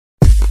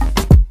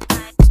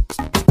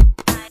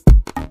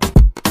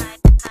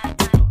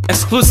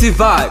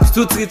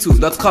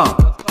exclusivevibes232.com.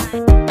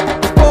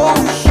 Oh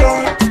shit.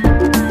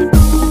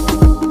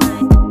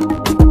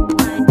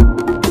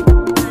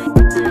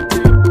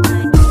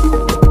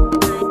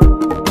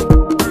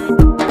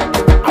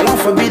 I won't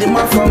forbid the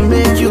man from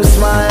make you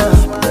smile.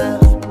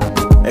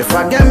 If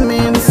I get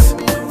means,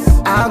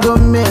 I go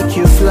make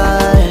you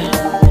fly.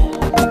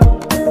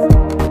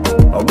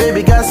 Oh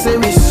baby, God say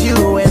it's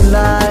you and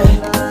I.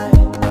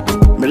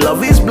 My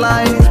love is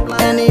blind,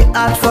 any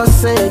heart for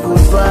say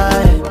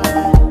goodbye.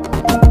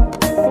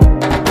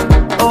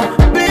 Oh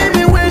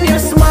baby, when you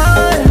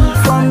smile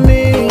for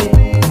me,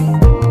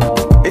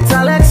 it's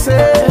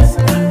Alexis,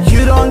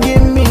 you don't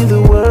give me the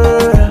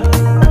word.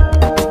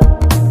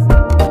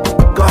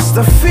 Cause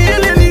the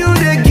feeling you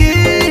they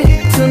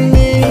give to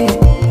me,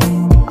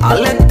 I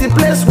let the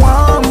place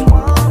warm,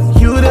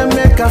 you they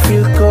make I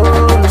feel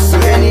cold. So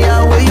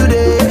anyhow where you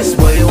there, this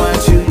boy you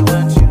want you,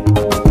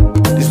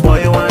 this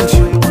boy you want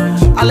you.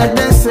 I let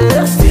them say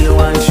I still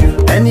want you.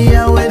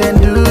 Anyhow where they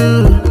do,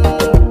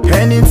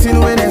 anything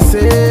where they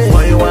say,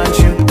 boy you want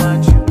you,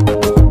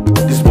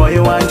 this boy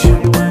you want you.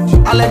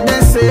 I let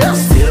them say I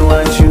still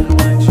want you,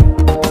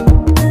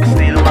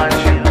 still want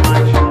you.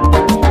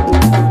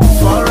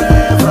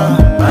 Forever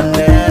and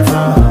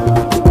ever,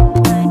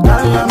 I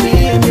love me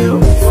and you.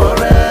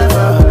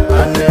 Forever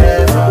and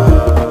ever,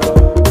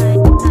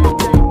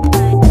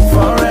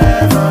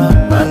 forever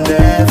and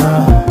ever,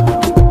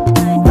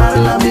 I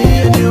love me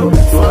and you.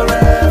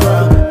 Forever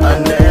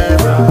and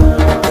ever.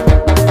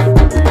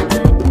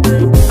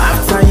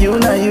 After you,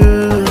 now you.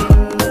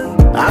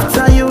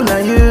 After you, now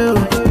you.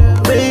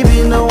 Baby,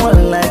 no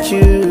one like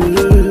you.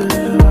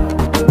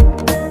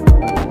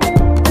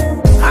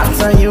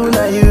 After you,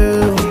 now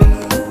you.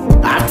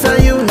 After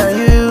you, now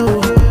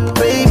you.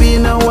 Baby,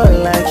 no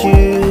one like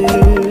you.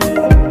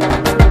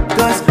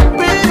 Cause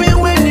baby,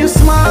 when you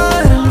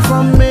smile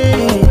for me,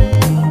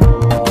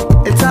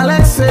 it's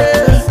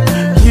Alexis,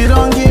 you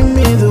don't give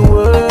me the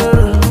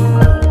word.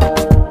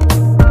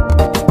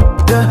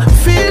 The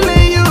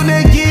feeling you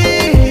they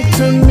give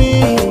to me,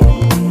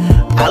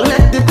 I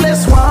let the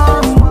place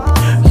warm,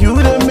 you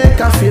they make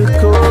I feel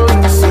cold.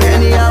 So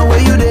anyhow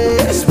where you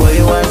there, this boy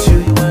you want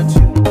you,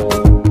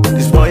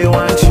 this boy you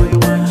want you.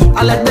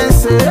 I let them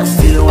say I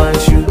still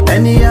want you.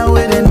 Anyhow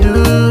where they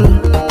do,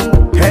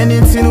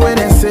 anything where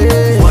they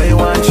say, boy you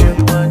want you,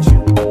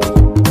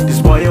 this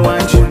boy you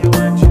want you.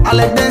 I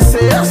let them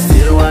say I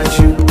still want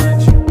you,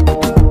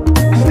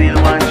 still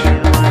want you.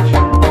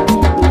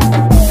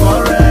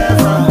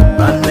 Forever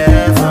and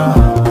ever,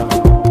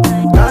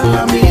 I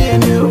love me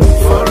and you.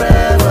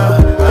 Forever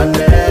and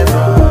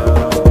ever,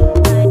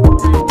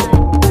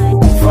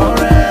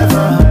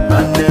 forever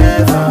and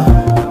ever,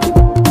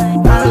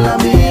 I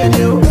love me and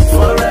you.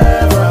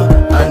 Forever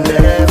and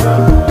ever.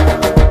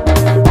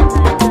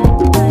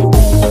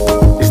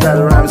 Is that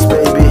the rhymes,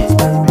 baby?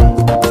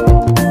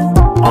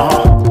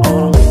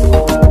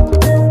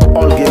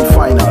 All game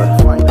final.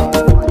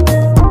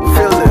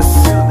 Feel this.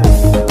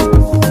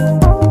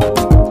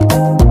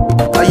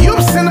 Are you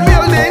in the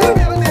building?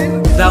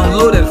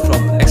 Downloaded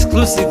from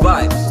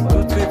exclusivevibes.